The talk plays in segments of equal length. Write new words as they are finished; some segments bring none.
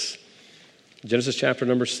Genesis chapter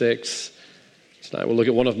number 6. Tonight we'll look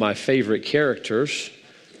at one of my favorite characters,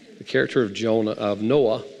 the character of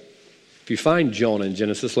Noah. If you find Jonah in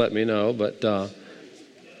Genesis, let me know, but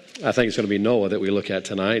I think it's going to be Noah that we look at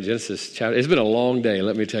tonight. Genesis chapter. It's been a long day,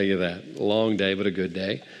 let me tell you that. A long day, but a good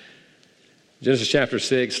day. Genesis chapter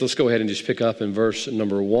 6, let's go ahead and just pick up in verse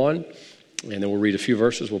number 1, and then we'll read a few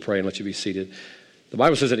verses. We'll pray and let you be seated. The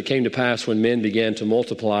Bible says that it came to pass when men began to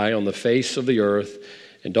multiply on the face of the earth,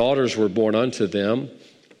 and daughters were born unto them,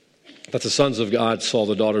 that the sons of God saw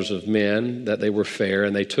the daughters of men, that they were fair,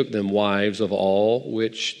 and they took them wives of all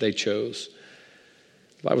which they chose.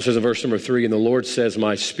 The Bible says in verse number 3, and the Lord says,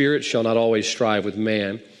 my spirit shall not always strive with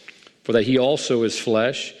man, for that he also is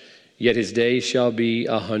flesh, yet his days shall be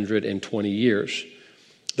 120 years.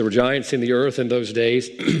 There were giants in the earth in those days,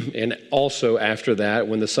 and also after that,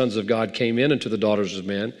 when the sons of God came in unto the daughters of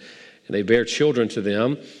men, and they bare children to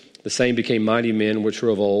them, the same became mighty men which were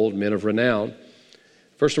of old, men of renown.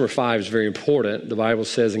 Verse number 5 is very important. The Bible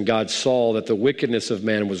says, and God saw that the wickedness of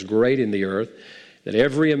man was great in the earth, that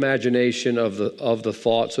every imagination of the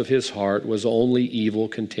thoughts of his heart was only evil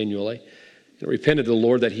continually. And it repented the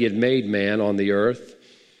Lord that he had made man on the earth,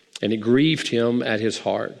 and it grieved him at his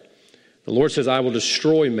heart. The Lord says, I will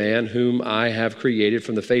destroy man whom I have created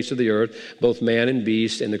from the face of the earth, both man and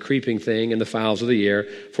beast, and the creeping thing, and the fowls of the air,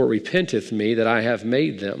 for it repenteth me that I have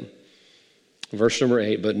made them. Verse number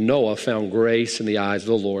 8, but Noah found grace in the eyes of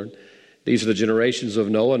the Lord. These are the generations of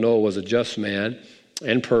Noah. Noah was a just man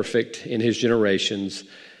and perfect in his generations,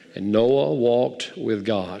 and Noah walked with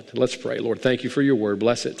God. Let's pray. Lord, thank you for your word.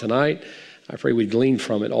 Bless it tonight. I pray we'd glean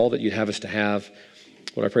from it all that you'd have us to have.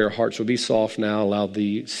 Lord, I pray our hearts would be soft now, allow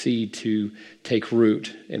the seed to take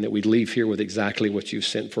root, and that we'd leave here with exactly what you've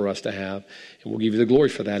sent for us to have. And we'll give you the glory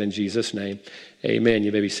for that in Jesus' name. Amen.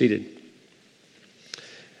 You may be seated.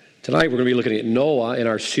 Tonight we're going to be looking at Noah in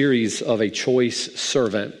our series of a choice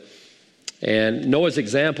servant. And Noah's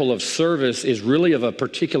example of service is really of a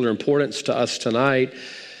particular importance to us tonight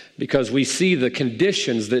because we see the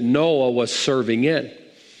conditions that Noah was serving in.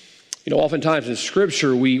 You know, oftentimes in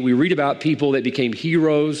Scripture, we read about people that became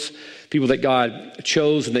heroes, people that God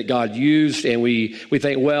chose and that God used, and we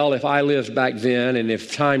think, well, if I lived back then and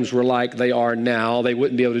if times were like they are now, they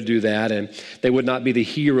wouldn't be able to do that, and they would not be the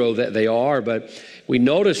hero that they are. But we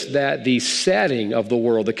notice that the setting of the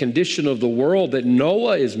world, the condition of the world that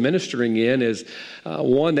Noah is ministering in is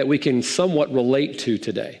one that we can somewhat relate to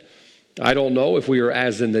today. I don't know if we are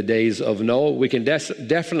as in the days of Noah. We can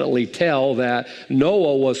definitely tell that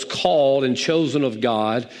Noah was called and chosen of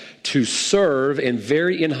God to serve in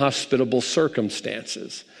very inhospitable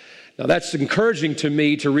circumstances. Now that's encouraging to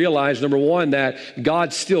me to realize, number one, that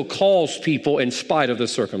God still calls people in spite of the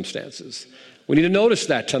circumstances. We need to notice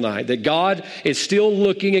that tonight, that God is still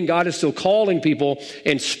looking and God is still calling people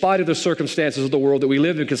in spite of the circumstances of the world that we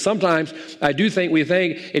live in. Because sometimes I do think we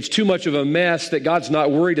think it's too much of a mess, that God's not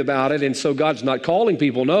worried about it, and so God's not calling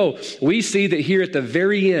people. No, we see that here at the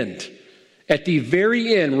very end,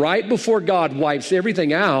 right before God wipes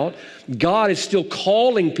everything out, God is still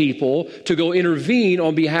calling people to go intervene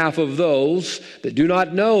on behalf of those that do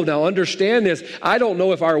not know. Now understand this, I don't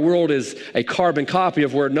know if our world is a carbon copy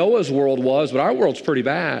of where Noah's world was, but our world's pretty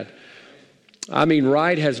bad. I mean,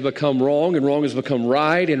 right has become wrong and wrong has become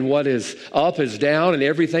right, and what is up is down, and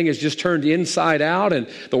everything is just turned inside out, and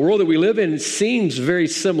the world that we live in seems very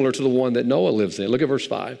similar to the one that Noah lives in. Look at verse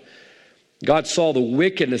 5. God saw the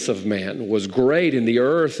wickedness of man was great in the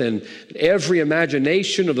earth, and every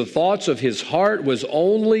imagination of the thoughts of his heart was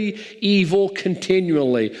only evil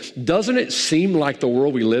continually. Doesn't it seem like the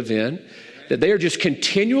world we live in, that they are just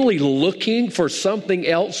continually looking for something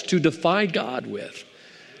else to defy God with?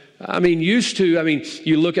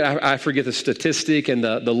 You look at, I forget the statistic and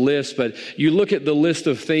the list, but you look at the list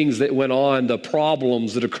of things that went on, the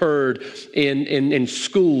problems that occurred in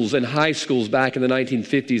schools and high schools back in the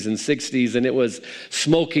 1950s and 60s, and it was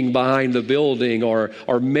smoking behind the building, or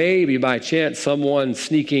maybe by chance someone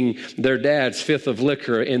sneaking their dad's fifth of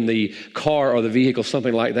liquor in the car or the vehicle,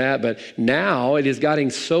 something like that. But now it is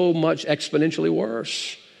getting so much exponentially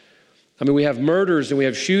worse. I mean, we have murders and we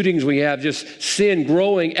have shootings. We have just sin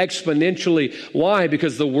growing exponentially. Why?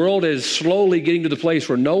 Because the world is slowly getting to the place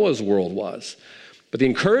where Noah's world was. But the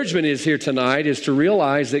encouragement is here tonight is to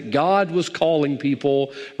realize that God was calling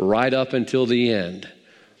people right up until the end.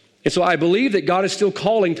 And so I believe that God is still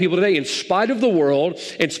calling people today in spite of the world,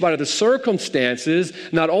 in spite of the circumstances.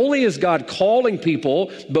 Not only is God calling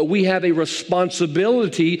people, but we have a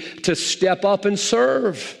responsibility to step up and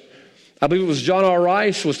serve. I believe it was John R.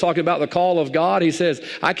 Rice was talking about the call of God. He says,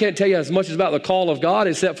 I can't tell you as much about the call of God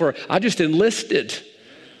except for I just enlisted.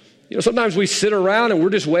 Sometimes we sit around and we're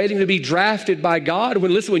just waiting to be drafted by God.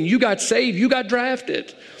 When you got saved, you got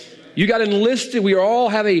drafted. You got enlisted. We all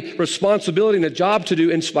have a responsibility and a job to do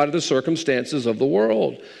in spite of the circumstances of the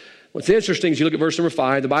world. What's interesting is you look at verse number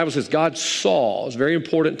 5, the Bible says God saw. It's very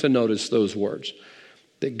important to notice those words.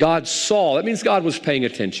 That God saw, that means God was paying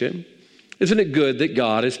attention. Isn't it good that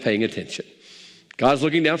God is paying attention? God's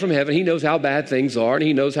looking down from heaven. He knows how bad things are, and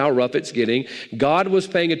he knows how rough it's getting. God was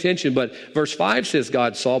paying attention, but verse 5 says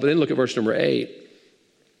God saw, but then look at verse number 8.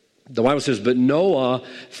 The Bible says, but Noah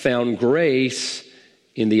found grace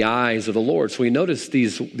in the eyes of the Lord. So we notice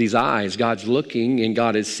these eyes. God's looking and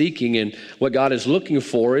God is seeking, and what God is looking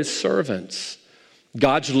for is servants.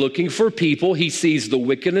 God's looking for people. He sees the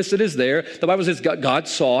wickedness that is there. The Bible says God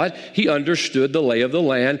saw it. He understood the lay of the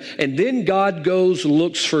land. And then God goes and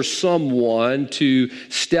looks for someone to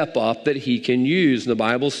step up that he can use. And the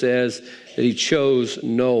Bible says that he chose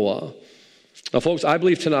Noah. Now, folks, I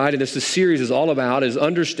believe tonight, and this series is all about, is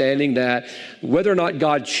understanding that whether or not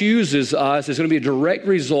God chooses us is going to be a direct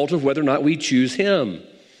result of whether or not we choose him.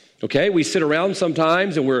 Okay, we sit around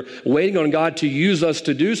sometimes and we're waiting on God to use us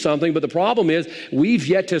to do something, but the problem is we've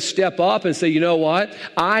yet to step up and say, you know what?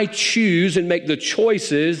 I choose and make the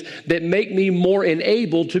choices that make me more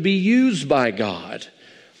enabled to be used by God.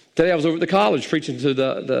 Today I was over at the college preaching to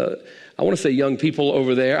the I want to say young people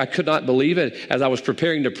over there. I could not believe it. As I was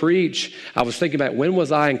preparing to preach, I was thinking about when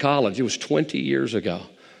was I in college? It was 20 years ago.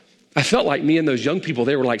 I felt like me and those young people,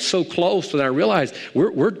 they were like so close, and I realized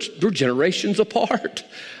we're generations apart.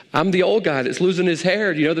 I'm the old guy that's losing his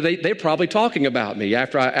hair. They're probably talking about me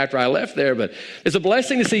after I left there. But it's a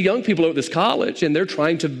blessing to see young people at this college, and they're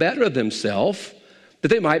trying to better themselves that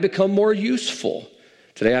they might become more useful.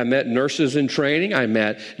 Today I met nurses in training. I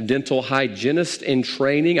met dental hygienists in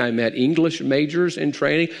training. I met English majors in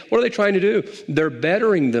training. What are they trying to do? They're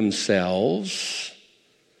bettering themselves.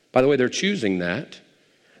 By the way, they're choosing that.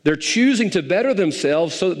 They're choosing to better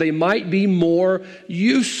themselves so that they might be more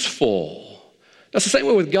useful. That's the same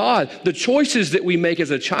way with God. The choices that we make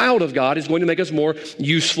as a child of God is going to make us more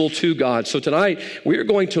useful to God. So tonight, we are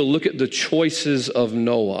going to look at the choices of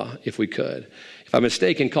Noah, if we could. If I'm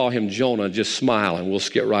mistaken, call him Jonah, just smile and we'll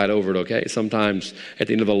skip right over it, okay? Sometimes at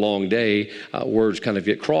the end of a long day, words kind of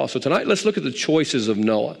get crossed. So tonight, let's look at the choices of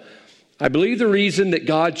Noah. I believe the reason that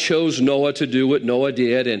God chose Noah to do what Noah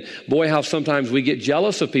did, and boy, how sometimes we get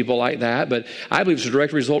jealous of people like that, but I believe it's a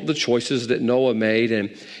direct result of the choices that Noah made.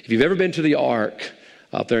 And if you've ever been to the Ark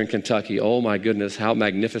up there in Kentucky, oh my goodness, how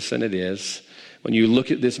magnificent it is. When you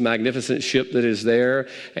look at this magnificent ship that is there,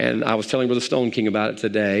 and I was telling Brother Stone King about it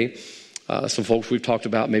today. Some folks we've talked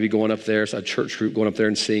about maybe going up there, a church group going up there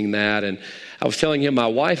and seeing that. And I was telling him, my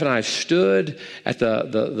wife and I stood at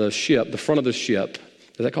the ship, the front of the ship.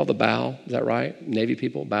 Is that called the bow? Is that right? Navy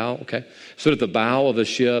people, bow? Okay. Stood at the bow of the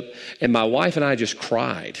ship, and my wife and I just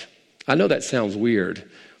cried. I know that sounds weird,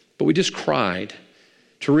 but we just cried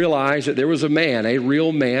to realize that there was a man, a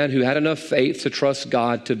real man, who had enough faith to trust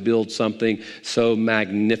God to build something so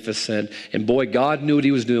magnificent. And boy, God knew what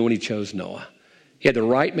he was doing when he chose Noah. He had the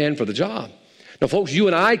right man for the job. Now, folks, you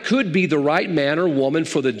and I could be the right man or woman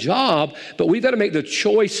for the job, but we've got to make the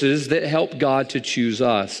choices that help God to choose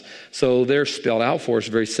us. So they're spelled out for us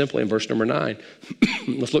very simply in verse number 9.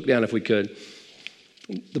 Let's look down if we could.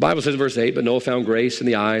 The Bible says in verse 8, but Noah found grace in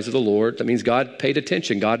the eyes of the Lord. That means God paid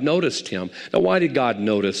attention. God noticed him. Now, why did God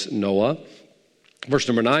notice Noah? Verse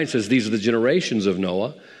number 9 says, these are the generations of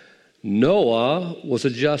Noah. Noah was a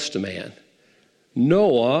just man.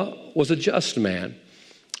 Noah was a just man.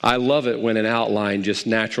 I love it when an outline just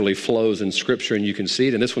naturally flows in Scripture and you can see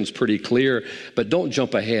it, and this one's pretty clear, but don't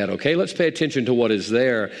jump ahead, okay? Let's pay attention to what is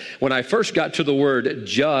there. When I first got to the word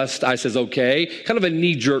just, I says, okay, kind of a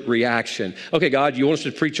knee-jerk reaction. Okay, God, you want us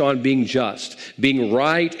to preach on being just, being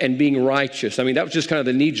right, and being righteous. I mean, that was just kind of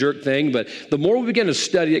the knee-jerk thing, but the more we begin to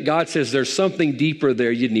study it, God says there's something deeper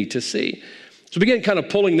there you need to see. So begin kind of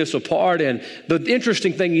pulling this apart, and the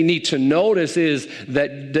interesting thing you need to notice is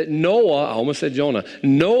that Noah, I almost said Jonah,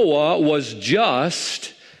 Noah was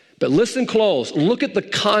just, but listen close, look at the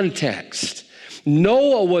context.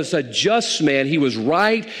 Noah was a just man. He was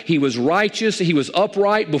right, he was righteous, he was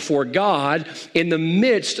upright before God in the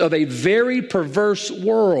midst of a very perverse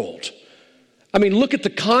world. I mean, look at the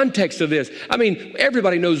context of this. I mean,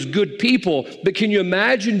 everybody knows good people, but can you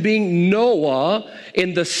imagine being Noah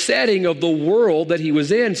in the setting of the world that he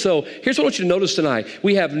was in? So here's what I want you to notice tonight.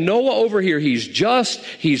 We have Noah over here. He's just,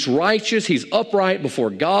 he's righteous, he's upright before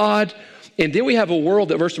God. And then we have a world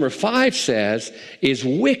that verse number 5 says is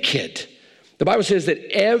wicked. The Bible says that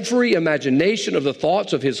every imagination of the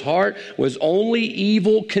thoughts of his heart was only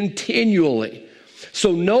evil continually.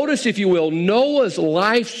 So notice, if you will, Noah's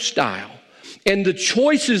lifestyle and the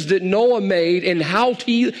choices that Noah made and how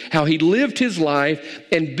he lived his life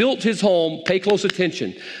and built his home. Pay close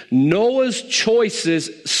attention. Noah's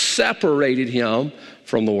choices separated him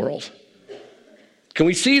from the world. Can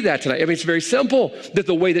we see that tonight? I mean, it's very simple, that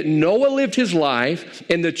the way that Noah lived his life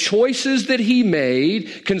and the choices that he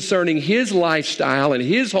made concerning his lifestyle and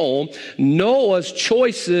his home, Noah's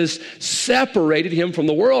choices separated him from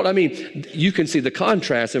the world. I mean, you can see the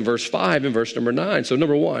contrast in verse 5 and verse number 9. So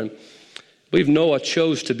number 1, I believe Noah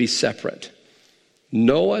chose to be separate.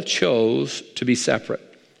 Noah chose to be separate.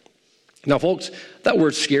 Now, folks, that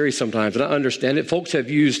word's scary sometimes, and I understand it. Folks have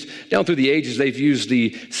used, down through the ages, they've used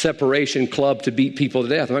the separation club to beat people to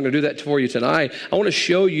death. I'm not going to do that for you tonight. I want to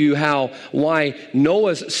show you why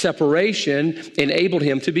Noah's separation enabled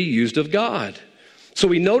him to be used of God. So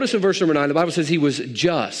we notice in verse number 9, the Bible says he was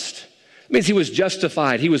just. It means he was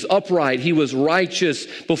justified. He was upright. He was righteous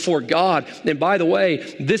before God. And by the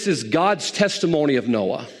way, this is God's testimony of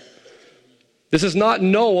Noah. This is not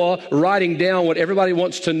Noah writing down what everybody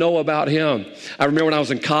wants to know about him. I remember when I was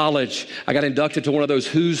in college, I got inducted to one of those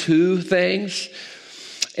who's who things,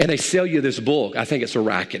 and they sell you this book. I think it's a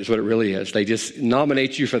racket is what it really is. They just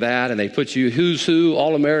nominate you for that, and they put you who's who,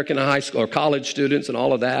 all-American high school or college students and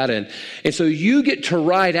all of that. And so you get to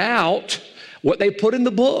write out what they put in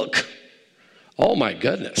the book. Oh, my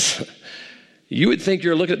goodness. You would think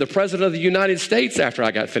you're looking at the President of the United States after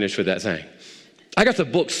I got finished with that thing. I got the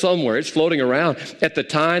book somewhere. It's floating around. At the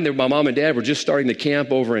time, my mom and dad were just starting the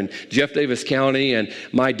camp over in Jeff Davis County. And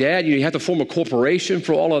my dad, you have to form a corporation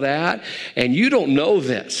for all of that. And you don't know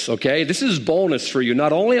this, okay? This is bonus for you.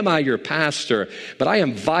 Not only am I your pastor, but I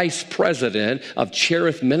am vice president of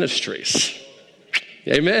Cherith Ministries.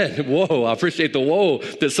 Amen. Whoa, I appreciate the whoa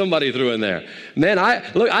that somebody threw in there. Man,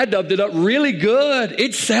 I dubbed it up really good.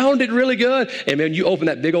 It sounded really good. And man, you open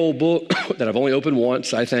that big old book that I've only opened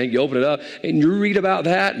once, I think. You open it up and you read about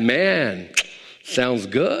that. Man, sounds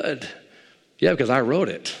good. Yeah, because I wrote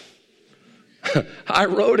it. I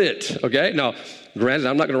wrote it, okay? Now, granted,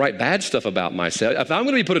 I'm not going to write bad stuff about myself. If I'm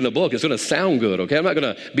going to be put in a book, it's going to sound good, okay? I'm not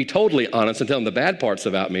going to be totally honest and tell them the bad parts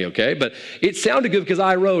about me, okay? But it sounded good because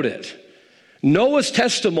I wrote it. Noah's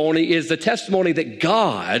testimony is the testimony that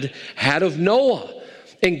God had of Noah.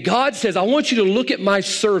 And God says, I want you to look at my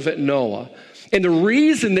servant Noah. And the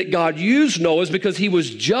reason that God used Noah is because he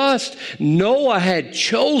was just. Noah had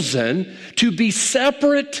chosen to be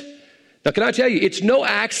separate. Now, can I tell you, it's no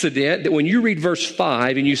accident that when you read verse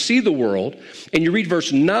 5 and you see the world, and you read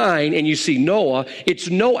verse 9 and you see Noah,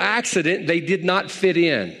 it's no accident they did not fit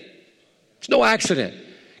in. It's no accident.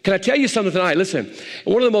 Can I tell you something tonight? Listen,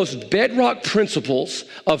 one of the most bedrock principles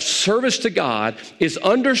of service to God is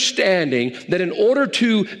understanding that in order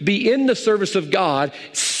to be in the service of God,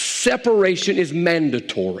 separation is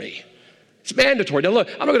mandatory. It's mandatory. Now look,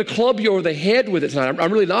 I'm not going to club you over the head with it tonight.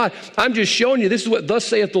 I'm really not. I'm just showing you this is what thus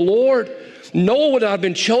saith the Lord. Noah would not have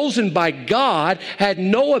been chosen by God had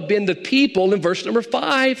Noah been the people in verse number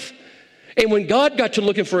 5. And when God got to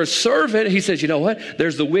looking for a servant, he says, you know what?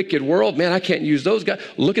 There's the wicked world. Man, I can't use those guys.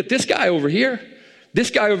 Look at this guy over here. This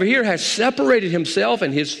guy over here has separated himself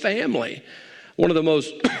and his family. One of the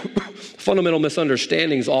most fundamental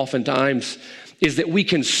misunderstandings oftentimes is that we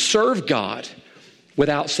can serve God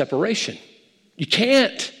without separation. You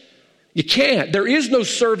can't. You can't. There is no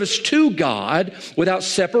service to God without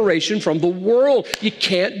separation from the world. You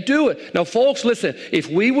can't do it. Now, folks, listen, if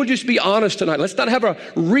we would just be honest tonight, let's not have a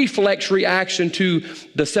reflex reaction to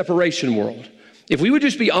the separation world. If we would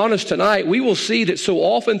just be honest tonight, we will see that so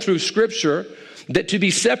often through Scripture that to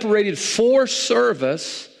be separated for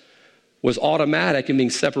service was automatic in being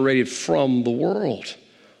separated from the world.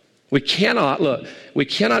 We cannot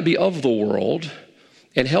be of the world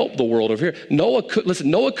and help the world over here. Noah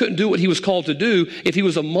couldn't do what he was called to do if he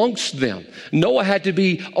was amongst them. Noah had to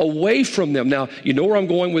be away from them. Now, you know where I'm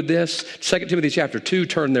going with this? 2 Timothy chapter 2,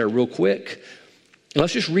 turn there real quick. And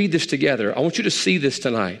let's just read this together. I want you to see this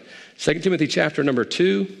tonight. 2 Timothy chapter number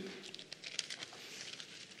 2.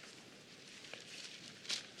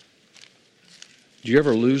 Do you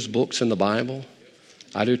ever lose books in the Bible?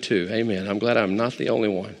 I do too. Amen. I'm glad I'm not the only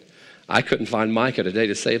one. I couldn't find Micah today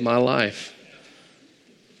to save my life.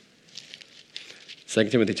 2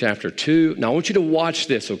 Timothy chapter 2. Now, I want you to watch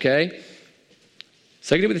this, okay?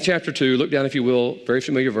 2 Timothy chapter 2, look down if you will, very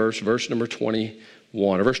familiar verse number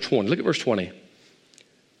 21, or verse 20. Look at verse 20.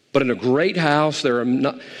 But in a great house there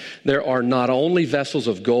are not only vessels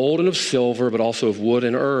of gold and of silver, but also of wood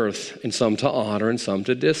and earth, and some to honor and some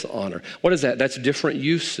to dishonor. What is that? That's different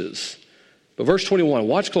uses. But verse 21,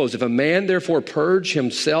 watch close. If a man therefore purge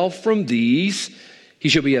himself from these, He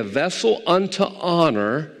shall be a vessel unto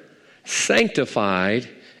honor, sanctified,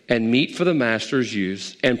 and meet for the master's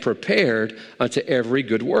use, and prepared unto every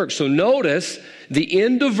good work. So notice the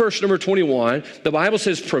end of verse number 21, the Bible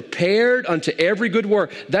says, prepared unto every good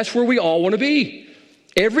work. That's where we all want to be.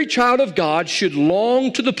 Every child of God should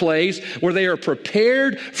long to the place where they are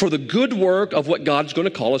prepared for the good work of what God's going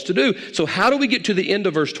to call us to do. So how do we get to the end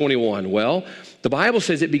of verse 21? Well, the Bible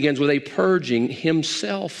says it begins with a purging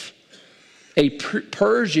himself.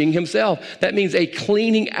 Purging himself. That means a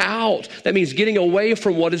cleaning out. That means getting away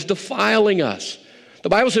from what is defiling us. The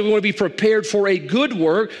Bible says we want to be prepared for a good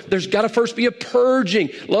work. There's got to first be a purging.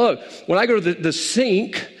 Look, when I go to the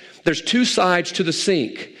sink, there's two sides to the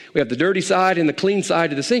sink. We have the dirty side and the clean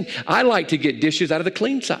side of the sink. I like to get dishes out of the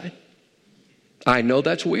clean side. I know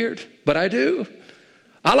that's weird, but I do.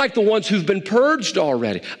 I like the ones who've been purged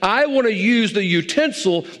already. I want to use the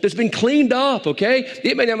utensil that's been cleaned up, okay?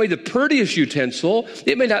 It may not be the prettiest utensil.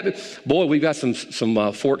 It may not be. Boy, we've got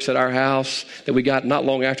some forks at our house that we got not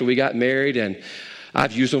long after we got married, and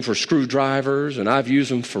I've used them for screwdrivers, and I've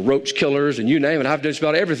used them for roach killers, and you name it. I've done just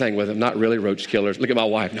about everything with them. Not really roach killers. Look at my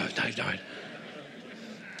wife. No.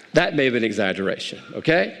 That may have been an exaggeration,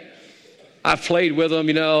 okay? I've played with them,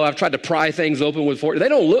 I've tried to pry things open with forks. They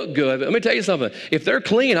don't look good, but let me tell you something. If they're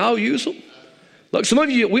clean, I'll use them. Look, some of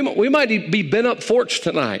you, we might be bent up forks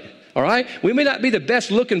tonight, all right? We may not be the best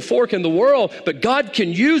looking fork in the world, but God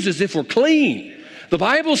can use us if we're clean. The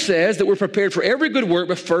Bible says that we're prepared for every good work,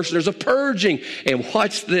 but first there's a purging. And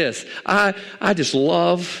watch this. I just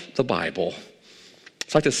love the Bible.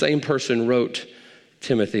 It's like the same person wrote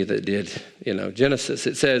Timothy that did, Genesis.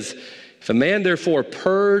 It says, if a man therefore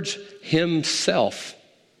purge himself.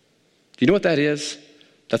 Do you know what that is?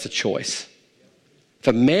 That's a choice. If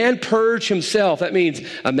a man purge himself, that means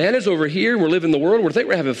a man is over here, we're living in the world, we think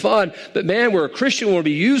we're having fun, but man, we're a Christian, we want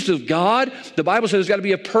to be used of God. The Bible says there's got to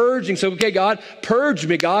be a purging. So, okay, God, purge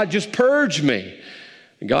me, God, just purge me.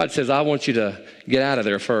 And God says, I want you to get out of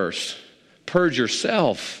there first. Purge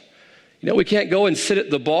yourself. We can't go and sit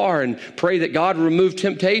at the bar and pray that God remove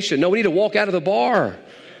temptation. No, we need to walk out of the bar.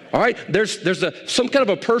 All right, there's some kind of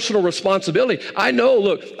a personal responsibility. I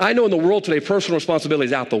know in the world today, personal responsibility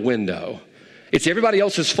is out the window. It's everybody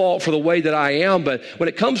else's fault for the way that I am, but when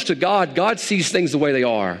it comes to God, God sees things the way they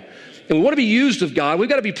are. And we want to be used of God. We've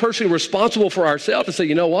got to be personally responsible for ourselves and say,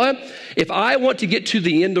 you know what? If I want to get to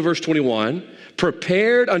the end of verse 21,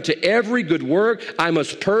 prepared unto every good work, I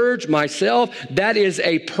must purge myself. That is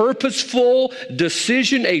a purposeful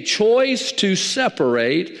decision, a choice to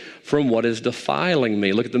separate from what is defiling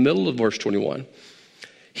me. Look at the middle of verse 21.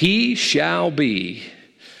 He shall be,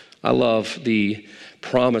 I love the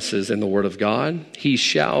promises in the Word of God. He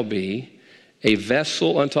shall be a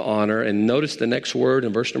vessel unto honor. And notice the next word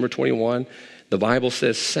in verse number 21. The Bible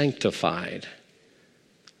says sanctified.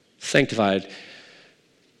 Sanctified.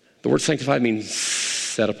 The word sanctified means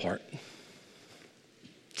set apart.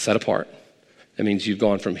 Set apart. That means you've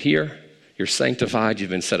gone from here. You're sanctified. You've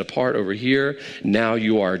been set apart over here. Now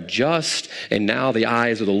you are just. And now the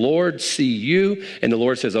eyes of the Lord see you. And the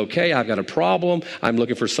Lord says, okay, I've got a problem. I'm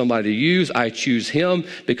looking for somebody to use. I choose him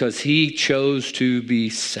because he chose to be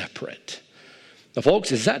separate. Now,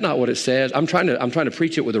 folks, is that not what it says? I'm trying to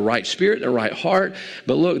preach it with the right spirit and the right heart.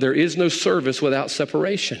 But look, there is no service without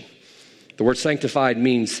separation. The word sanctified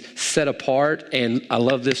means set apart. And I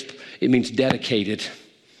love this. It means dedicated.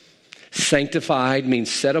 Sanctified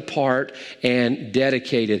means set apart and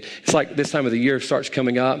dedicated. It's like this time of the year starts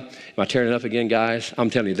coming up. Am I tearing it up again, guys? I'm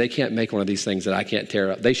telling you, they can't make one of these things that I can't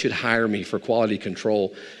tear up. They should hire me for quality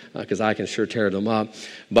control because I can sure tear them up.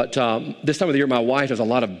 But this time of the year, my wife does a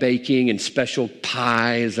lot of baking and special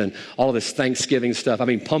pies and all of this Thanksgiving stuff. I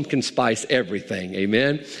mean, pumpkin spice everything,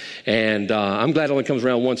 amen? And I'm glad it only comes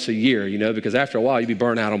around once a year, because after a while, you'd be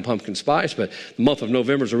burnt out on pumpkin spice. But the month of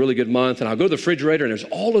November is a really good month. And I'll go to the refrigerator, and there's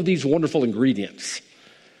all of these wonderful ingredients.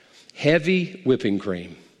 Heavy whipping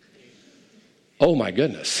cream. Oh, my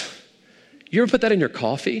goodness. You ever put that in your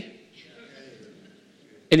coffee?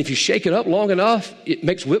 And if you shake it up long enough, it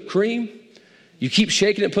makes whipped cream. You keep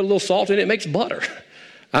shaking it, put a little salt in it, it makes butter.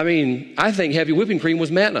 I mean, I think heavy whipping cream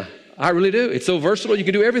was manna. I really do. It's so versatile, you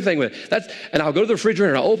can do everything with it. And I'll go to the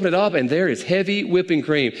refrigerator and I'll open it up and there is heavy whipping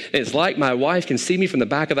cream. And it's like my wife can see me from the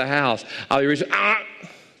back of the house. I'll be reaching, I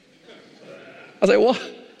was like, what?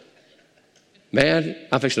 Man,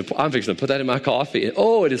 I'm fixing to put that in my coffee. And,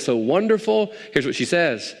 oh, it is so wonderful. Here's what she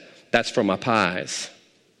says. That's from my pies.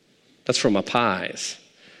 That's from my pies.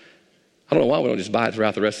 I don't know why we don't just buy it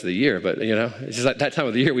throughout the rest of the year, but, it's just like that time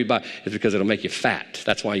of the year we buy. It's because it'll make you fat.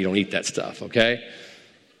 That's why you don't eat that stuff, okay?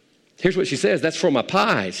 Here's what she says. That's for my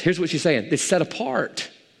pies. Here's what she's saying. It's set apart.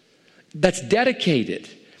 That's dedicated.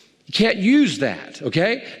 You can't use that,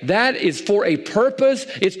 okay? That is for a purpose.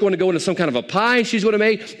 It's going to go into some kind of a pie she's going to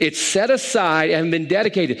make. It's set aside and been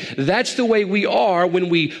dedicated. That's the way we are when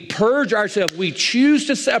we purge ourselves. We choose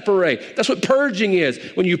to separate. That's what purging is.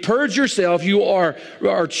 When you purge yourself, you are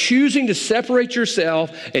choosing to separate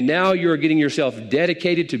yourself, and now you're getting yourself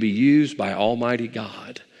dedicated to be used by Almighty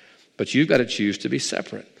God. But you've got to choose to be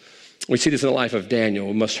separate. We see this in the life of Daniel.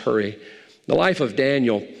 We must hurry. The life of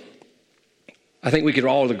Daniel, I think we could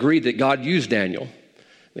all agree that God used Daniel,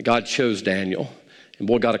 that God chose Daniel, and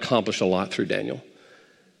boy, God accomplished a lot through Daniel.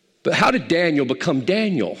 But how did Daniel become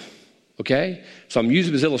Daniel? Okay? So I'm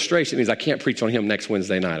using his illustration. It means I can't preach on him next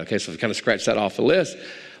Wednesday night. Okay? So I've kind of scratched that off the list.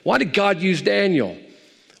 Why did God use Daniel?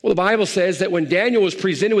 Well, the Bible says that when Daniel was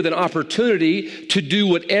presented with an opportunity to do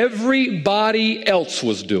what everybody else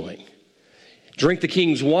was doing, drink the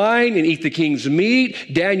king's wine and eat the king's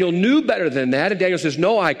meat, Daniel knew better than that. And Daniel says,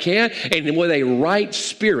 no, I can't. And with a right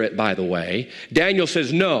spirit, by the way, Daniel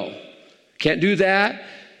says, no, can't do that.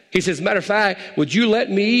 He says, matter of fact, would you let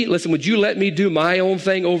me do my own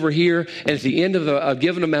thing over here? And at the end of a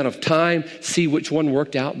given amount of time, see which one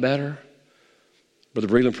worked out better? Brother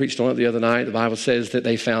Breland preached on it the other night. The Bible says that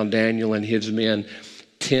they found Daniel and his men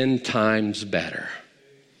 10 times better.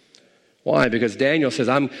 Why? Because Daniel says,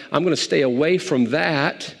 I'm going to stay away from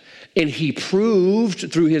that. And he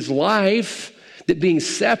proved through his life that being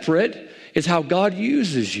separate is how God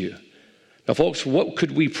uses you. Now, folks, what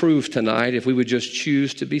could we prove tonight if we would just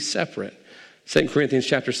choose to be separate? 2 Corinthians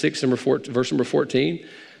chapter 6, verse number 14.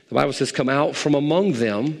 The Bible says, come out from among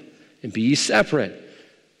them and be ye separate.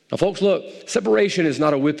 Now, folks, look, separation is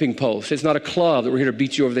not a whipping post. It's not a club that we're here to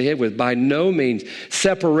beat you over the head with. By no means.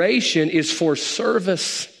 Separation is for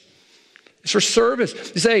service. It's for service.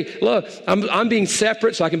 You say, look, I'm being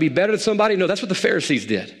separate so I can be better than somebody. No, that's what the Pharisees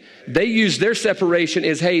did. They used their separation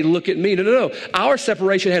as, hey, look at me. No. Our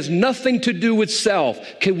separation has nothing to do with self.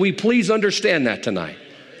 Can we please understand that tonight?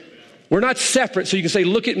 We're not separate so you can say,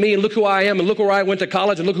 look at me and look who I am and look where I went to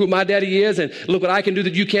college and look who my daddy is and look what I can do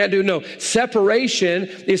that you can't do. No, separation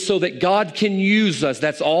is so that God can use us.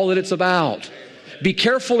 That's all that it's about. Be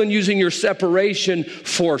careful in using your separation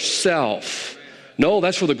for self. No,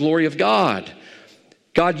 that's for the glory of God.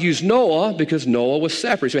 God used Noah because Noah was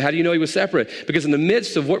separate. So how do you know he was separate? Because in the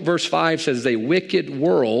midst of what verse 5 says, a wicked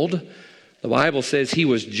world, the Bible says he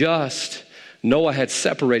was just. Noah had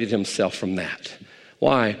separated himself from that.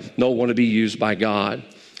 Why? Noah wanted to be used by God.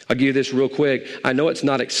 I'll give you this real quick. I know it's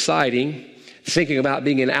not exciting thinking about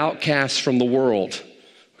being an outcast from the world.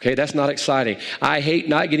 Okay, that's not exciting. I hate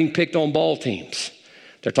not getting picked on ball teams.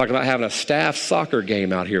 They're talking about having a staff soccer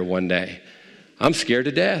game out here one day. I'm scared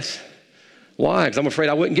to death. Why? Because I'm afraid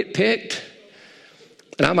I wouldn't get picked.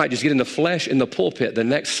 And I might just get in the flesh in the pulpit the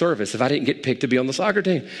next service if I didn't get picked to be on the soccer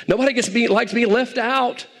team. Nobody likes being left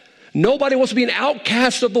out. Nobody wants to be an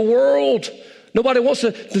outcast of the world. Nobody wants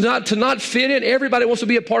to not fit in. Everybody wants to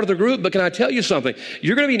be a part of the group. But can I tell you something?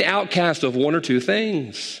 You're going to be an outcast of one or two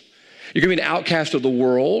things. You're going to be an outcast of the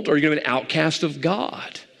world, or you're going to be an outcast of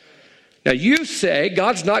God. Now, you say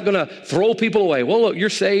God's not going to throw people away. Well, look, you're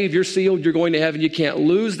saved, you're sealed, you're going to heaven. You can't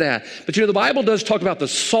lose that. But you know, the Bible does talk about the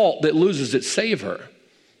salt that loses its savor.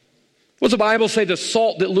 What's the Bible say? The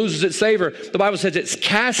salt that loses its savor. The Bible says it's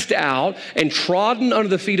cast out and trodden under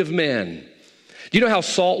the feet of men. Do you know how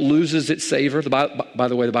salt loses its savor? By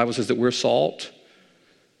the way, the Bible says that we're salt.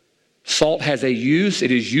 Salt has a use.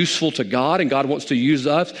 It is useful to God, and God wants to use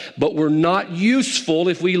us, but we're not useful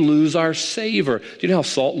if we lose our savor. Do you know how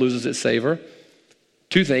salt loses its savor?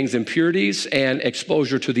 Two things: impurities and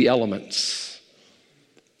exposure to the elements.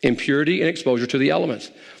 Impurity and exposure to the elements.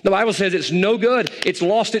 The Bible says it's no good. It's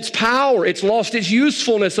lost its power. It's lost its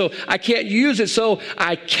usefulness. So I can't use it. So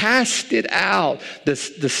I cast it out. The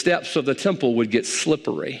steps of the temple would get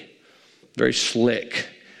slippery, very slick.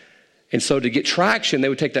 And so to get traction, they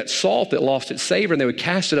would take that salt that lost its savor and they would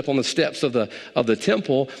cast it up on the steps of the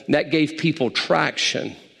temple. And that gave people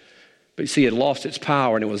traction. But you see, it lost its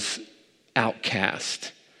power and it was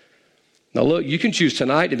outcast. Now look, you can choose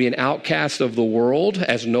tonight to be an outcast of the world,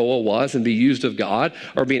 as Noah was, and be used of God,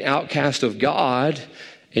 or be an outcast of God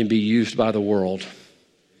and be used by the world.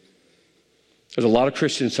 There's a lot of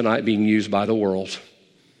Christians tonight being used by the world.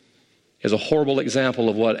 It's a horrible example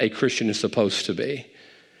of what a Christian is supposed to be.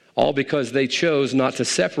 All because they chose not to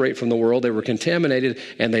separate from the world. They were contaminated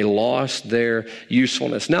and they lost their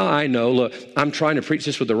usefulness. Now I know, look, I'm trying to preach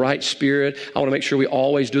this with the right spirit. I want to make sure we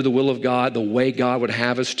always do the will of God the way God would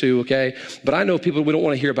have us to, okay? But I know people, we don't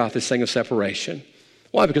want to hear about this thing of separation.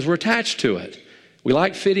 Why? Because we're attached to it. We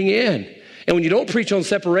like fitting in. And when you don't preach on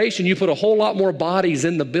separation, you put a whole lot more bodies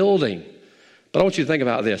in the building. But I want you to think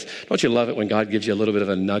about this. Don't you love it when God gives you a little bit of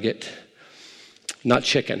a nugget? Not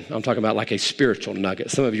chicken. I'm talking about like a spiritual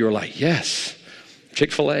nugget. Some of you are like, yes,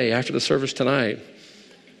 Chick-fil-A after the service tonight.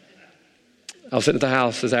 I was sitting at the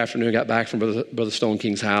house this afternoon, got back from Brother Stone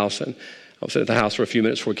King's house, and I was sitting at the house for a few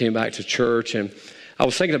minutes before we came back to church, and I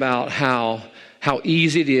was thinking about how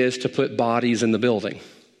easy it is to put bodies in the building.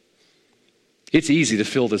 It's easy to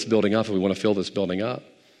fill this building up if we want to fill this building up.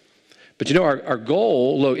 But you know, our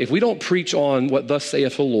goal, look, if we don't preach on what thus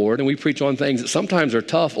saith the Lord, and we preach on things that sometimes are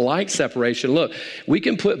tough, like separation, look, we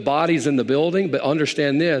can put bodies in the building, but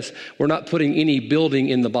understand this, we're not putting any building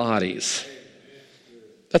in the bodies.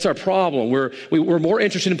 That's our problem. We're more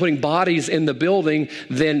interested in putting bodies in the building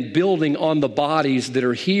than building on the bodies that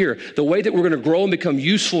are here. The way that we're going to grow and become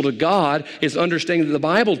useful to God is understanding that the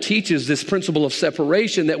Bible teaches this principle of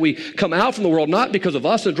separation, that we come out from the world not because of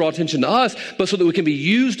us and draw attention to us, but so that we can be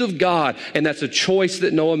used of God. And that's a choice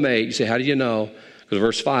that Noah made. You say, how do you know? Because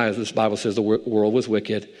verse 5, this Bible says the world was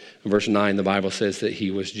wicked. In verse 9, the Bible says that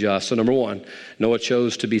he was just. So number one, Noah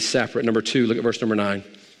chose to be separate. Number two, look at verse number 9.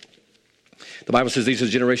 The Bible says these are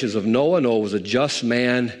the generations of Noah. Noah was a just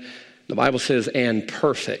man. The Bible says, and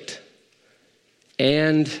perfect.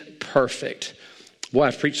 And perfect. Boy,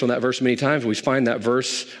 I've preached on that verse many times. We find that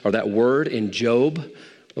verse or that word in Job.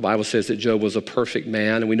 The Bible says that Job was a perfect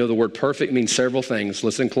man. And we know the word perfect means several things.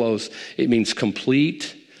 Listen close. It means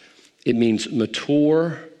complete. It means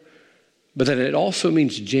mature. But then it also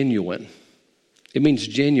means genuine. It means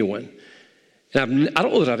genuine. And I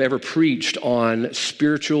don't know that I've ever preached on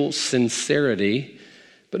spiritual sincerity,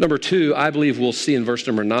 but number two, I believe we'll see in verse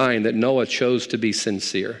number 9 that Noah chose to be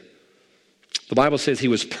sincere. The Bible says he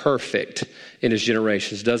was perfect in his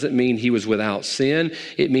generations. Doesn't mean he was without sin.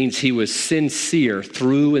 It means he was sincere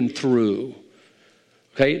through and through.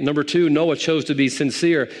 Okay, number two, Noah chose to be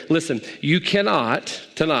sincere. Listen, you cannot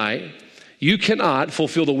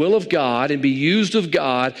fulfill the will of God and be used of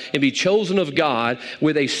God and be chosen of God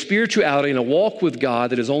with a spirituality and a walk with God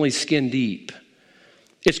that is only skin deep.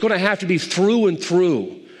 It's going to have to be through and through.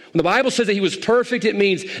 When the Bible says that he was perfect, it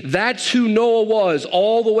means that's who Noah was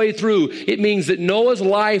all the way through. It means that Noah's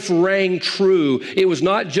life rang true. It was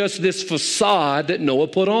not just this facade that Noah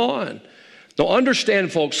put on. Now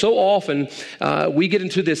understand, folks, so often we get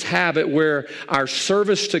into this habit where our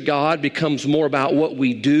service to God becomes more about what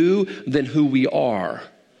we do than who we are.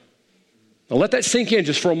 Now let that sink in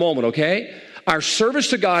just for a moment, okay? Our service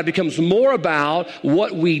to God becomes more about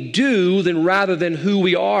what we do rather than who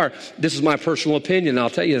we are. This is my personal opinion,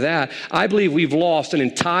 I'll tell you that. I believe we've lost an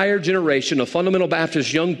entire generation of fundamental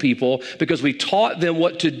Baptist young people because we taught them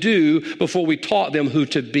what to do before we taught them who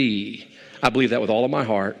to be. I believe that with all of my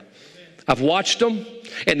heart. I've watched them,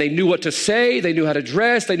 and they knew what to say, they knew how to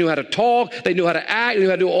dress, they knew how to talk, they knew how to act, they knew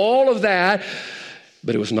how to do all of that,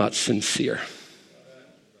 but it was not sincere.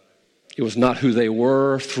 It was not who they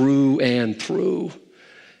were through and through.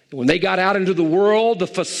 When they got out into the world, the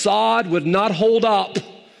facade would not hold up.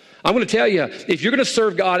 I'm going to tell you, if you're going to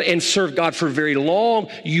serve God and serve God for very long,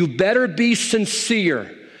 you better be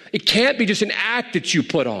sincere. It can't be just an act that you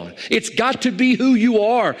put on. It's got to be who you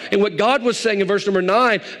are. And what God was saying in verse number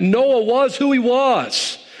 9, Noah was who he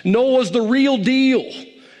was. Noah was the real deal.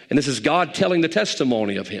 And this is God telling the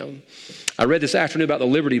testimony of him. I read this afternoon about the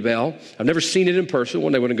Liberty Bell. I've never seen it in person.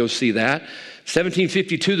 One day I want to go see that.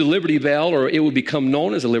 1752, the Liberty Bell, or it would become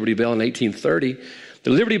known as the Liberty Bell in 1830. The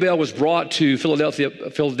Liberty Bell was brought to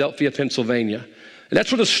Philadelphia, Pennsylvania. And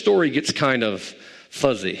that's where the story gets kind of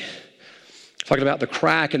fuzzy. Talking about the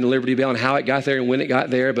crack in the Liberty Bell and how it got there and when it got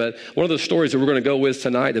there. But one of the stories that we're going to go with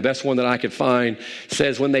tonight, the best one that I could find,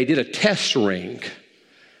 says when they did a test ring,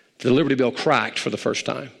 the Liberty Bell cracked for the first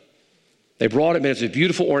time. They brought it, man, it's a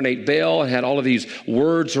beautiful ornate bell. It had all of these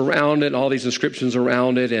words around it and all these inscriptions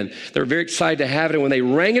around it. And they were very excited to have it. And when they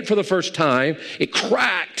rang it for the first time, it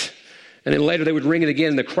cracked. And then later they would ring it again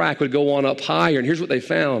and the crack would go on up higher. And here's what they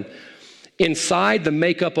found. Inside the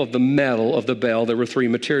makeup of the metal of the bell, there were three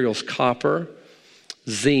materials: copper,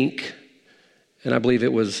 zinc, and I believe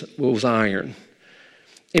it was iron.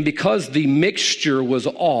 And because the mixture was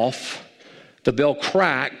off, the bell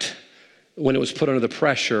cracked when it was put under the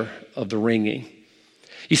pressure of the ringing.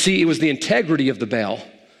 You see, it was the integrity of the bell.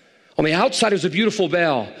 On the outside, it was a beautiful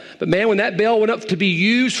bell. But man, when that bell went up to be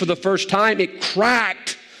used for the first time, it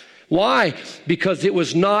cracked. Why? Because it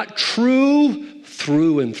was not true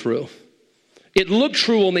through and through. It looked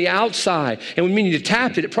true on the outside. And when you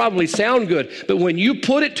tapped it, it probably sounded good. But when you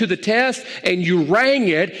put it to the test and you rang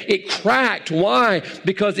it, it cracked. Why?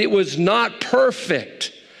 Because it was not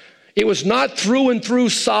perfect. It was not through and through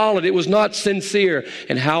solid. It was not sincere.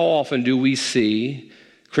 And how often do we see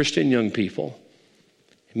Christian young people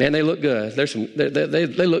Man, they look good.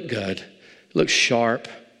 They look good. Look sharp.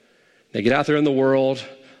 They get out there in the world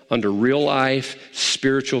under real life,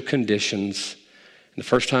 spiritual conditions. And the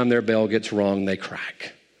first time their bell gets rung, they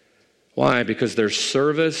crack. Why? Because their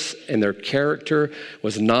service and their character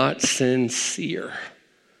was not sincere.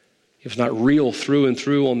 It was not real through and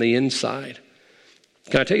through on the inside.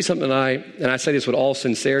 Can I tell you something tonight? And I say this with all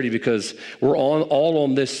sincerity because we're all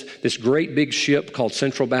on this great big ship called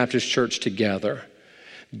Central Baptist Church together.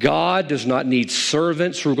 God does not need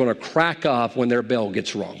servants who are going to crack up when their bell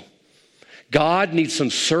gets rung. God needs some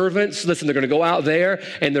servants. Listen, they're going to go out there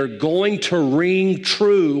and they're going to ring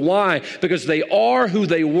true. Why? Because they are who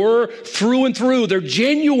they were through and through. They're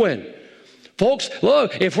genuine. Folks,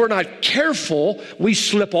 look, if we're not careful, we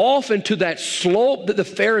slip off into that slope that the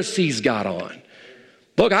Pharisees got on.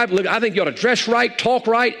 Look, I think you ought to dress right, talk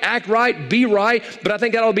right, act right, be right, but I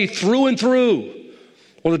think that ought to be through and through.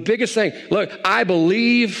 One of the biggest things, look, I'm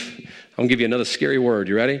going to give you another scary word.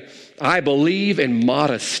 You ready? I believe in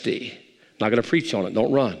modesty. I'm not going to preach on it.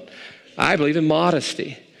 Don't run. I believe in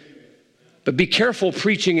modesty. But be careful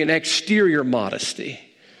preaching in exterior modesty.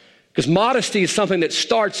 Because modesty is something that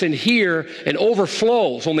starts in here and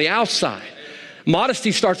overflows on the outside.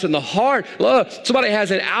 Modesty starts in the heart. Look, somebody has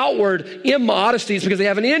an outward immodesty. It's because they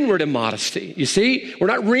have an inward immodesty. You see, we're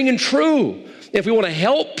not ringing true. If we want to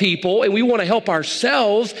help people and we want to help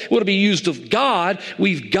ourselves, we want to be used of God,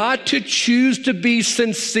 we've got to choose to be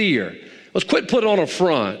sincere. Let's quit putting on a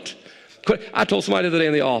front. I told somebody the other day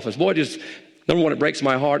in the office, boy, just, number one, it breaks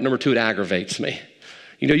my heart. Number two, it aggravates me.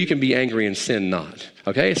 You know, you can be angry and sin not.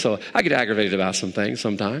 Okay, so I get aggravated about some things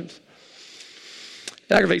sometimes.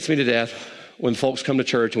 It aggravates me to death when folks come to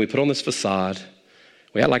church and we put on this facade.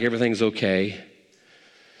 We act like everything's okay.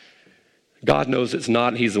 God knows it's not,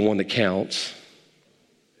 and he's the one that counts.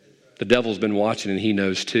 The devil's been watching, and he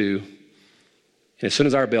knows too. And as soon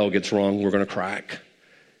as our bell gets rung, we're going to crack.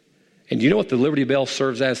 And do you know what the Liberty Bell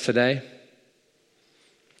serves as today?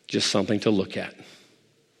 Just something to look at.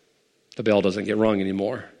 The bell doesn't get rung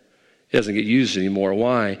anymore. It doesn't get used anymore.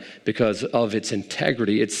 Why? Because of its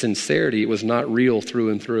integrity, its sincerity. It was not real through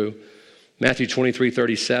and through. Matthew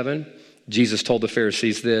 23:37, Jesus told the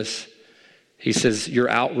Pharisees this. He says, you're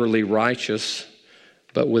outwardly righteous,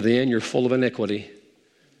 but within you're full of iniquity.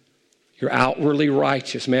 You're outwardly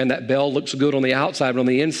righteous. Man, that bell looks good on the outside, but on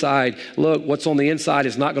the inside, look, what's on the inside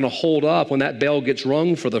is not going to hold up when that bell gets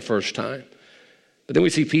rung for the first time. But then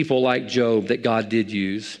we see people like Job that God did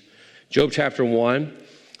use. Job chapter 1,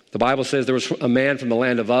 the Bible says there was a man from the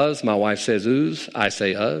land of Uz. My wife says Uz. I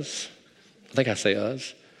say Uz. I think I say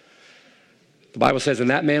Uz. The Bible says,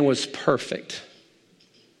 and that man was perfect.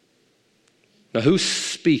 Now, who's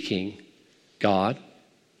speaking? God.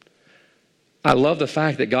 I love the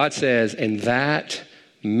fact that God says, and that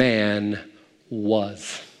man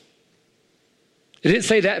was. It didn't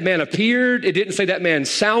say that man appeared. It didn't say that man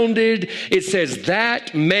sounded. It says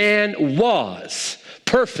that man was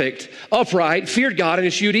perfect, upright, feared God, and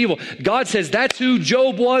eschewed evil. God says that's who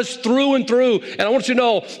Job was through and through. And I want you to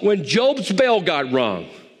know, when Job's bell got rung,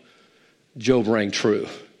 Job rang true.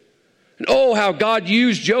 And oh, how God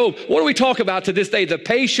used Job. What do we talk about to this day? The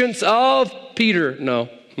patience of Peter. No.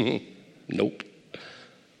 Nope.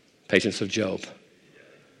 Patience of Job.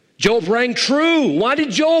 Job rang true. Why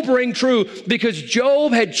did Job ring true? Because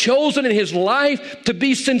Job had chosen in his life to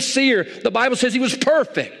be sincere. The Bible says he was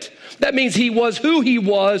perfect. That means he was who he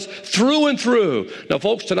was through and through. Now,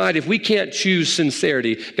 folks, tonight, if we can't choose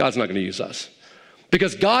sincerity, God's not going to use us.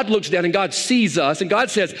 Because God looks down and God sees us and God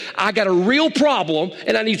says, I got a real problem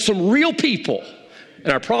and I need some real people.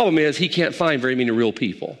 And our problem is he can't find very many real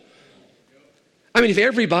people. I mean, if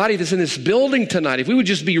everybody that's in this building tonight, if we would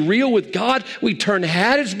just be real with God, we'd turn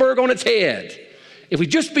Hattiesburg on its head. If we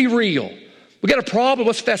just be real. We got a problem,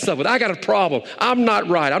 let's fess up with it. I got a problem. I'm not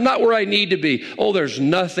right. I'm not where I need to be. Oh, there's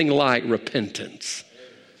nothing like repentance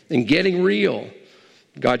and getting real.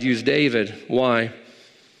 God used David. Why?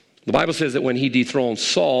 The Bible says that when he dethroned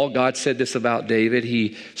Saul, God said this about David.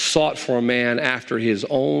 He sought for a man after his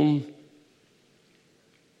own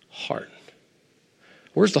heart.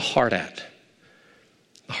 Where's the heart at?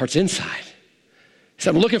 The heart's inside. He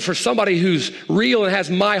said, I'm looking for somebody who's real and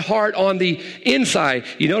has my heart on the inside.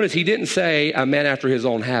 You notice he didn't say a man after his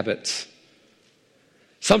own habits.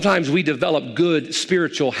 Sometimes we develop good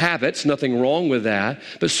spiritual habits, nothing wrong with that.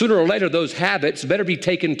 But sooner or later, those habits better be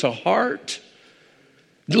taken to heart.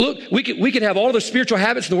 Look, we can have all the spiritual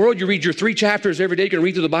habits in the world. You read your 3 chapters every day. You can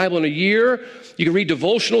read through the Bible in a year. You can read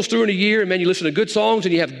devotionals through in a year. And man, you listen to good songs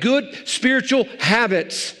and you have good spiritual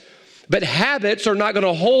habits. But habits are not going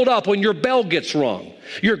to hold up when your bell gets rung.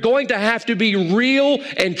 You're going to have to be real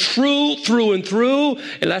and true through and through,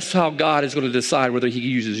 and that's how God is going to decide whether he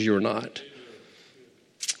uses you or not.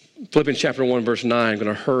 Philippians chapter 1, verse 9. I'm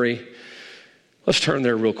going to hurry. Let's turn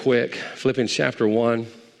there real quick. Philippians chapter 1.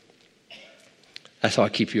 That's how I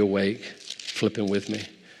keep you awake, flipping with me.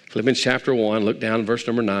 Philippians chapter 1, look down verse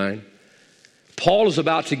number 9. Paul is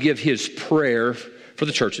about to give his prayer for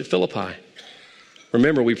the church at Philippi.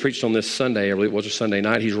 Remember, we preached on this Sunday, I believe it was a Sunday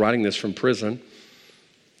night. He's writing this from prison.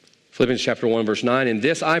 Philippians chapter 1, verse 9. In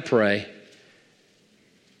this I pray,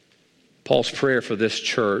 Paul's prayer for this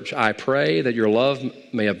church, I pray that your love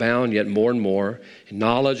may abound yet more and more in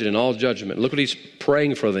knowledge and in all judgment. Look what he's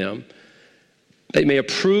praying for them. They may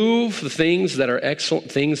approve the things that are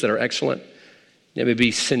excellent, They may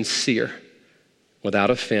be sincere, without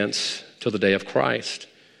offense, till the day of Christ,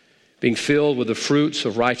 being filled with the fruits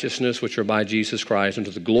of righteousness which are by Jesus Christ,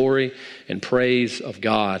 unto the glory and praise of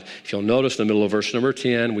God. If you'll notice in the middle of verse number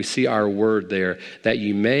 10, we see our word there, that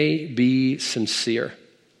you may be sincere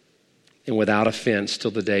and without offense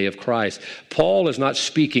till the day of Christ. Paul is not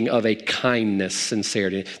speaking of a kindness,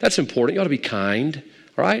 sincerity. That's important. You ought to be kind,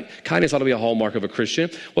 all right? Kindness ought to be a hallmark of a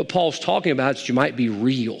Christian. What Paul's talking about is you might be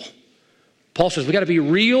real. Paul says we got to be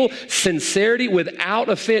real, sincerity without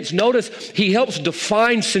offense. Notice he helps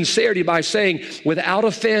define sincerity by saying without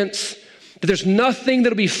offense, that there's nothing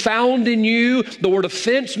that'll be found in you. The word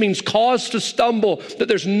offense means cause to stumble, that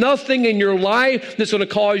there's nothing in your life that's going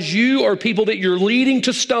to cause you or people that you're leading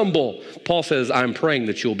to stumble. Paul says, I'm praying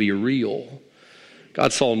that you'll be real.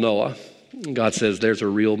 God saw Noah, and God says there's a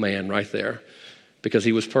real man right there because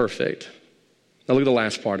he was perfect. Now look at the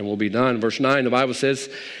last part and we'll be done. Verse 9, the Bible says,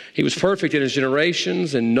 he was perfect in his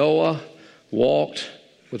generations and Noah walked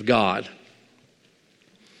with God.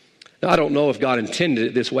 Now I don't know if God intended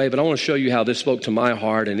it this way, but I want to show you how this spoke to my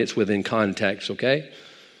heart and it's within context, okay?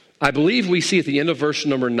 I believe we see at the end of verse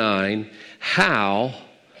number 9 how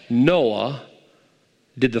Noah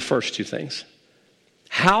did the first two things.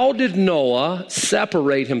 How did Noah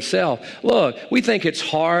separate himself? Look, we think it's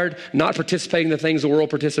hard not participating in the things the world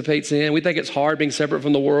participates in. We think it's hard being separate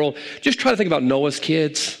from the world. Just try to think about Noah's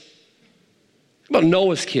kids. Think about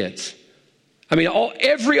Noah's kids. I mean,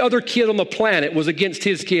 every other kid on the planet was against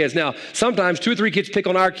his kids. Now, sometimes 2 or 3 kids pick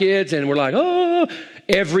on our kids and we're like, oh,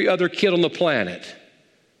 every other kid on the planet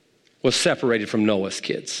was separated from Noah's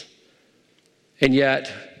kids. And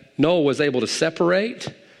yet, Noah was able to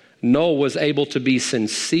separate. Noah was able to be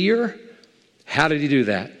sincere. How did he do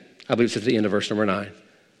that? I believe it's at the end of verse number 9.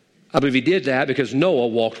 I believe he did that because Noah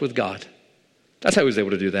walked with God. That's how he was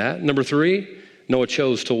able to do that. Number 3, Noah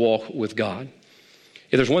chose to walk with God.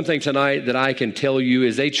 If there's one thing tonight that I can tell you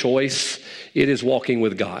is a choice, it is walking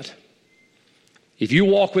with God. If you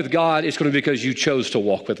walk with God, it's going to be because you chose to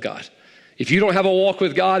walk with God. If you don't have a walk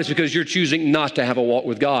with God, it's because you're choosing not to have a walk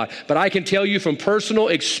with God. But I can tell you from personal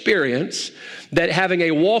experience that having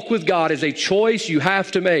a walk with God is a choice you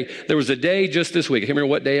have to make. There was a day just this week, I can't remember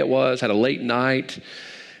what day it was, had a late night.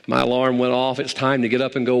 My alarm went off. It's time to get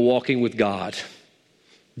up and go walking with God.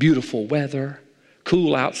 Beautiful weather,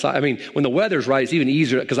 cool outside. I mean, when the weather's right, it's even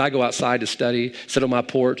easier because I go outside to study, sit on my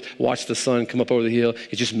porch, watch the sun come up over the hill.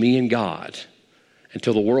 It's just me and God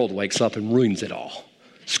until the world wakes up and ruins it all.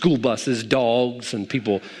 School buses, dogs, and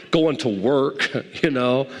people going to work, you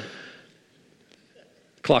know.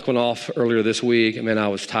 Clock went off earlier this week. I mean, I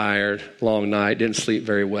was tired, long night, didn't sleep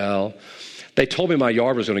very well. They told me my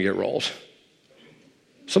yard was going to get rolled.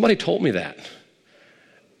 Somebody told me that.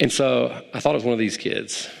 And so I thought it was one of these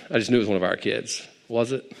kids. I just knew it was one of our kids.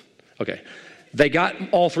 Was it? Okay. They got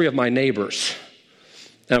all 3 of my neighbors.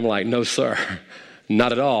 And I'm like, no, sir.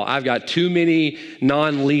 Not at all. I've got too many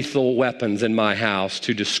non-lethal weapons in my house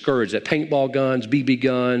to discourage that. Paintball guns, BB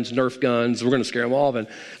guns, Nerf guns. We're going to scare them off. And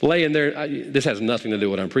laying there, this has nothing to do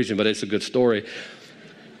with what I'm preaching, but it's a good story.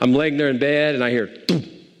 I'm laying there in bed and I hear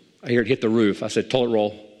it hit the roof. I said, toilet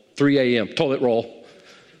roll, 3 a.m., toilet roll.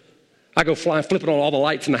 I go flipping on all the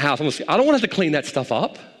lights in the house. I don't want to have to clean that stuff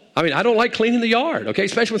up. I mean, I don't like cleaning the yard, okay,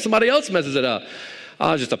 especially when somebody else messes it up.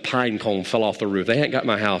 Just a pine cone fell off the roof. They haven't got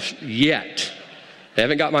my house yet. They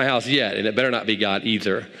haven't got my house yet, and it better not be God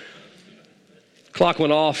either. Clock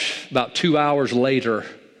went off about 2 hours later.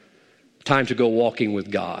 Time to go walking with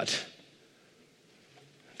God.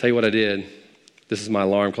 Tell you what I did. This is my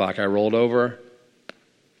alarm clock. I rolled over,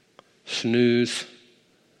 snooze,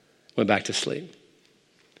 went back to sleep.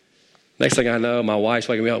 Next thing I know, my wife's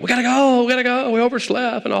waking me up. We gotta go. We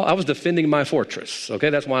overslept and all. I was defending my fortress. Okay,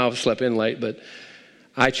 that's why I slept in late, but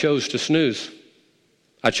I chose to snooze.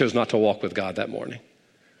 I chose not to walk with God that morning.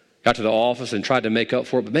 got to the office and tried to make up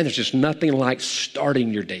for it. But man, there's just nothing like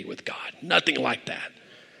starting your day with God. Nothing like that.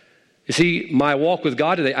 You see, my walk with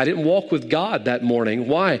God today, I didn't walk with God that morning.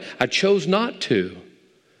 Why? I chose not to.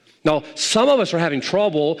 Now, some of us are having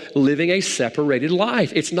trouble living a separated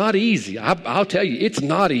life. It's not easy. I'll tell you, it's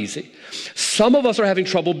not easy. Some of us are having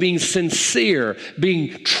trouble being sincere,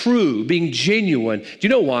 being true, being genuine. Do you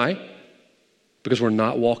know why? Because we're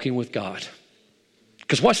not walking with God.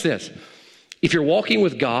 Because watch this. If you're walking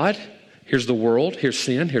with God, here's the world, here's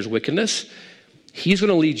sin, here's wickedness. He's going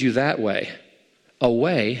to lead you that way,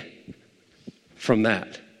 away from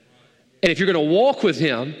that. And if you're going to walk with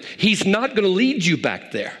him, he's not going to lead you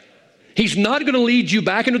back there. He's not going to lead you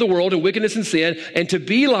back into the world and wickedness and sin and to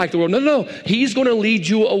be like the world. No. He's going to lead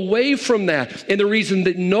you away from that. And the reason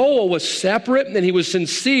that Noah was separate and he was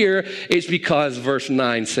sincere is because verse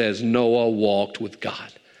 9 says Noah walked with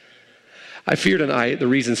God. I fear tonight the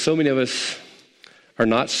reason so many of us are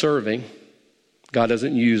not serving, God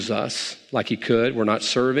doesn't use us like he could. We're not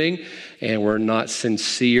serving and we're not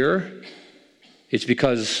sincere. It's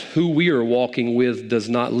because who we are walking with does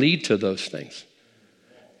not lead to those things.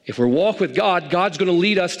 If we walk with God, God's going to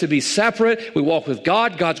lead us to be separate. We walk with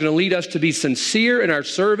God, God's going to lead us to be sincere in our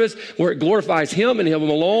service where it glorifies him and him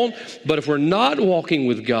alone. But if we're not walking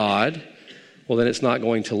with God, well, then it's not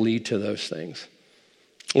going to lead to those things.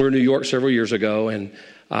 We were in New York several years ago, and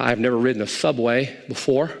I've never ridden a subway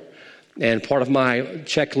before. And part of my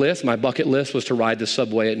checklist, my bucket list, was to ride the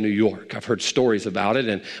subway at New York. I've heard stories about it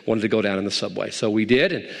and wanted to go down in the subway. So we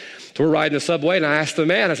did, and so we're riding the subway, and I asked the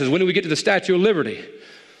man, I said, when do we get to the Statue of Liberty?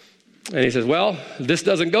 And he says, well, this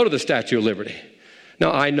doesn't go to the Statue of Liberty.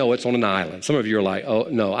 Now, I know it's on an island. Some of you are like, oh,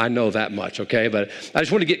 no, I know that much, okay? But I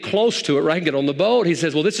just want to get close to it where I can get on the boat. He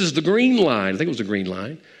says, well, this is the Green Line. I think it was the Green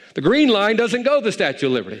Line. The Green Line doesn't go to the Statue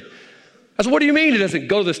of Liberty. I said, what do you mean it doesn't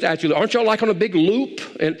go to the Statue of Liberty? Aren't y'all like on a big loop?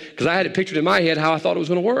 And because I had it pictured in my head how I thought it was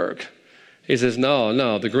going to work. He says,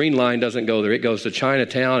 no, the Green Line doesn't go there. It goes to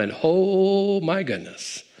Chinatown, and oh, my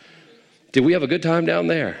goodness. Did we have a good time down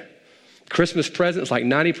there? Christmas presents like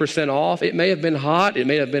 90% off. It may have been hot. It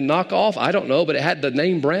may have been knockoff. I don't know, but it had the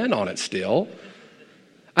name brand on it still.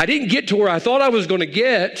 I didn't get to where I thought I was going to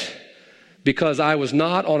get because I was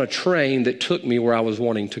not on a train that took me where I was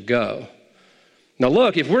wanting to go. Now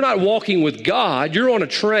look, if we're not walking with God, you're on a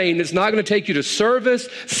train that's not going to take you to service,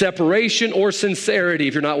 separation, or sincerity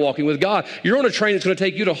if you're not walking with God. You're on a train that's going to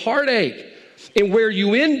take you to heartache. And where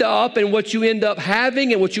you end up and what you end up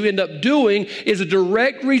having and what you end up doing is a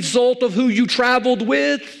direct result of who you traveled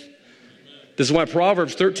with. This is why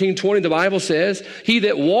Proverbs 13:20, the Bible says, he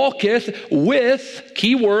that walketh with,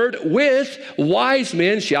 keyword, with wise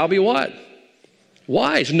men shall be what?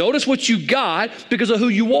 Wise. Notice what you got because of who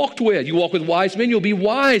you walked with. You walk with wise men, you'll be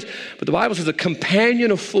wise. But the Bible says a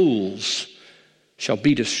companion of fools shall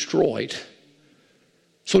be destroyed.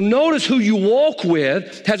 So notice who you walk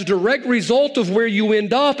with has a direct result of where you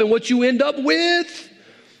end up and what you end up with.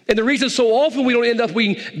 And the reason so often we don't end up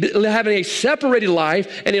having a separated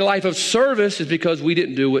life and a life of service is because we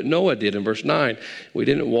didn't do what Noah did in verse 9. We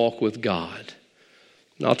didn't walk with God.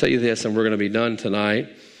 And I'll tell you this, and we're going to be done tonight.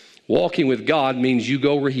 Walking with God means you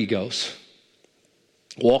go where he goes.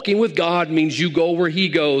 Walking with God means you go where he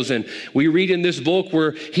goes. And we read in this book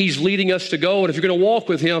where he's leading us to go. And if you're going to walk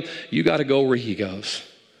with him, you got to go where he goes.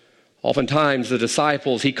 Oftentimes the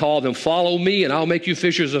disciples, he called them, follow me and I'll make you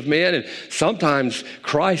fishers of men. And sometimes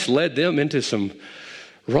Christ led them into some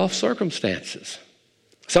rough circumstances.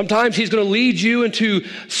 Sometimes he's going to lead you into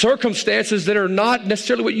circumstances that are not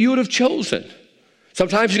necessarily what you would have chosen.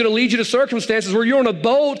 Sometimes he's going to lead you to circumstances where you're on a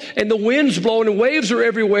boat and the wind's blowing and waves are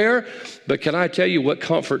everywhere. But can I tell you what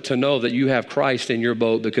comfort to know that you have Christ in your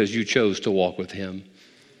boat because you chose to walk with him.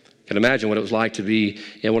 Can imagine what it was like to be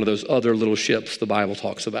in one of those other little ships the Bible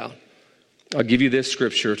talks about. I'll give you this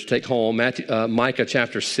scripture to take home, Micah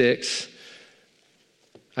chapter 6.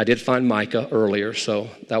 I did find Micah earlier, so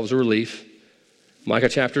that was a relief. Micah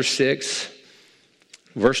chapter 6,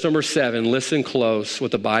 verse number 7. Listen close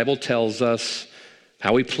what the Bible tells us,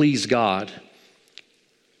 how we please God.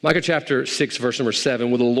 Micah chapter 6, verse number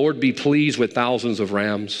 7. Will the Lord be pleased with thousands of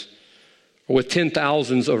rams, or with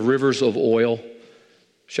 10,000s of rivers of oil?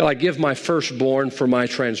 Shall I give my firstborn for my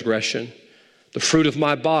transgression, the fruit of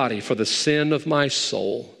my body for the sin of my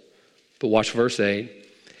soul? But watch verse 8.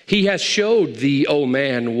 He has showed thee, O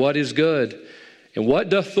man, what is good, and what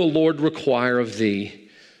doth the Lord require of thee,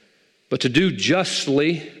 but to do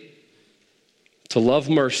justly, to love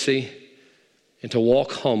mercy, and to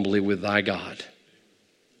walk humbly with thy God.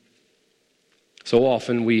 So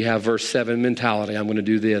often we have verse 7 mentality. I'm going to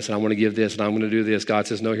do this, and I'm going to give this, and I'm going to do this. God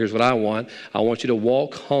says, no, here's what I want. I want you to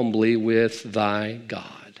walk humbly with thy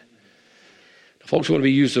God. Folks, we want to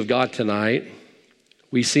be used of God tonight.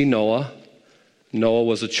 We see Noah. Noah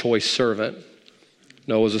was a choice servant.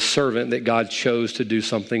 Noah was a servant that God chose to do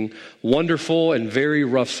something wonderful in very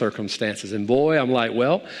rough circumstances. And boy, I'm like,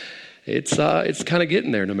 well, it's kind of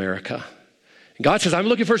getting there in America. And God says, I'm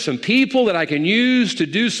looking for some people that I can use to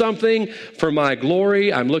do something for my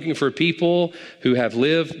glory. I'm looking for people who have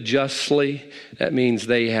lived justly. That means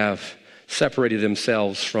they have separated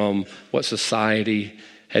themselves from what society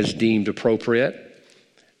has deemed appropriate.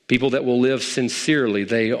 People that will live sincerely.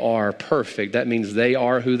 They are perfect. That means they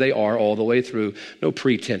are who they are all the way through. No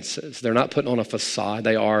pretenses. They're not putting on a facade.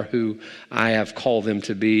 They are who I have called them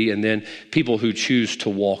to be. And then people who choose to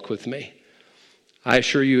walk with me. I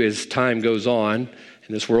assure you, as time goes on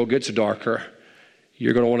and this world gets darker,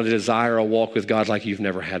 you're going to want to desire a walk with God like you've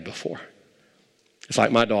never had before. It's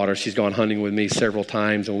like my daughter. She's gone hunting with me several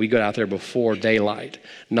times, and we go out there before daylight.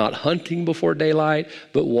 Not hunting before daylight,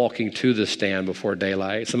 but walking to the stand before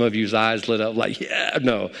daylight. Some of you's eyes lit up like, yeah,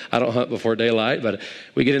 no, I don't hunt before daylight, but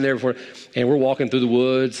we get in there before, and we're walking through the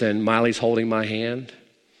woods, and Miley's holding my hand.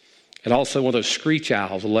 And also one of those screech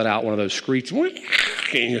owls will let out one of those screeches.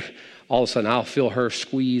 All of a sudden, I'll feel her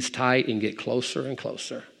squeeze tight and get closer and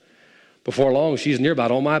closer. Before long, she's near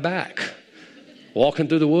about on my back. Walking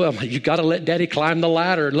through the wood, I'm like, you got to let Daddy climb the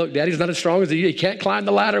ladder. And look, Daddy's not as strong as you. He can't climb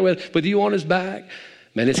the ladder with you on his back.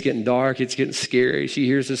 Man, it's getting dark. It's getting scary. She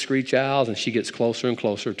hears the screech owls, and she gets closer and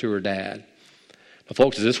closer to her dad. Now,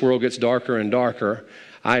 folks, as this world gets darker and darker,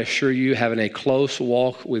 I assure you, having a close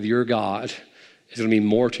walk with your God is going to mean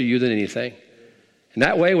more to you than anything. And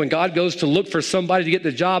that way, when God goes to look for somebody to get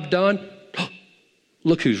the job done,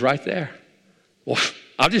 look who's right there. Well,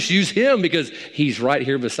 I'll just use him because he's right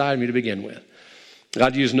here beside me to begin with.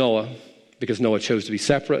 God used Noah because Noah chose to be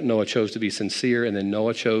separate, Noah chose to be sincere, and then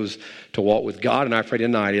Noah chose to walk with God. And I pray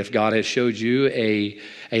tonight, if God has showed you a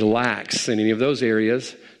lax in any of those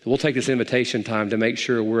areas, we'll take this invitation time to make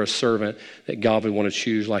sure we're a servant that God would want to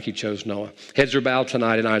choose like he chose Noah. Heads are bowed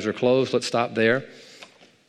tonight and eyes are closed. Let's stop there.